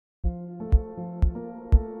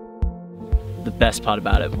the best part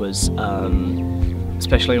about it was,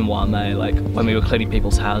 especially in Wame, like when we were cleaning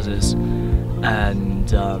people's houses and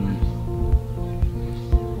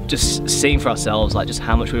just seeing for ourselves like just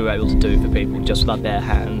how much we were able to do for people just with our bare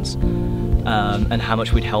hands, and how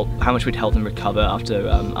much we'd help them recover after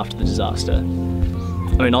the disaster.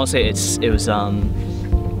 I mean, honestly, it was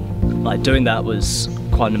like doing that was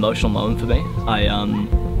quite an emotional moment for me.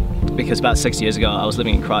 Because about 6 years ago I was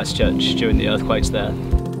living in Christchurch during the earthquakes there.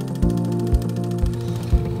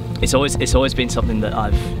 It's always been something that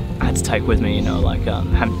I've had to take with me, you know, like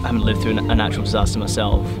having lived through a natural disaster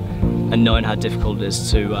myself and knowing how difficult it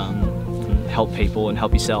is to help people and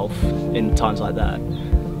help yourself in times like that.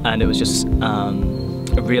 And it was just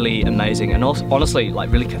a really amazing and also, honestly,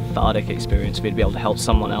 like really cathartic experience for me to be able to help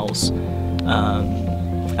someone else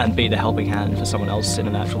and be the helping hand for someone else in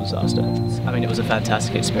a natural disaster. I mean, it was a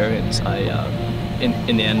fantastic experience.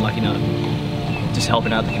 In the end, like, you know, just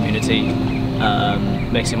helping out the community,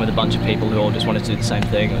 mixing with a bunch of people who all just wanted to do the same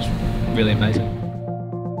thing. It was really amazing.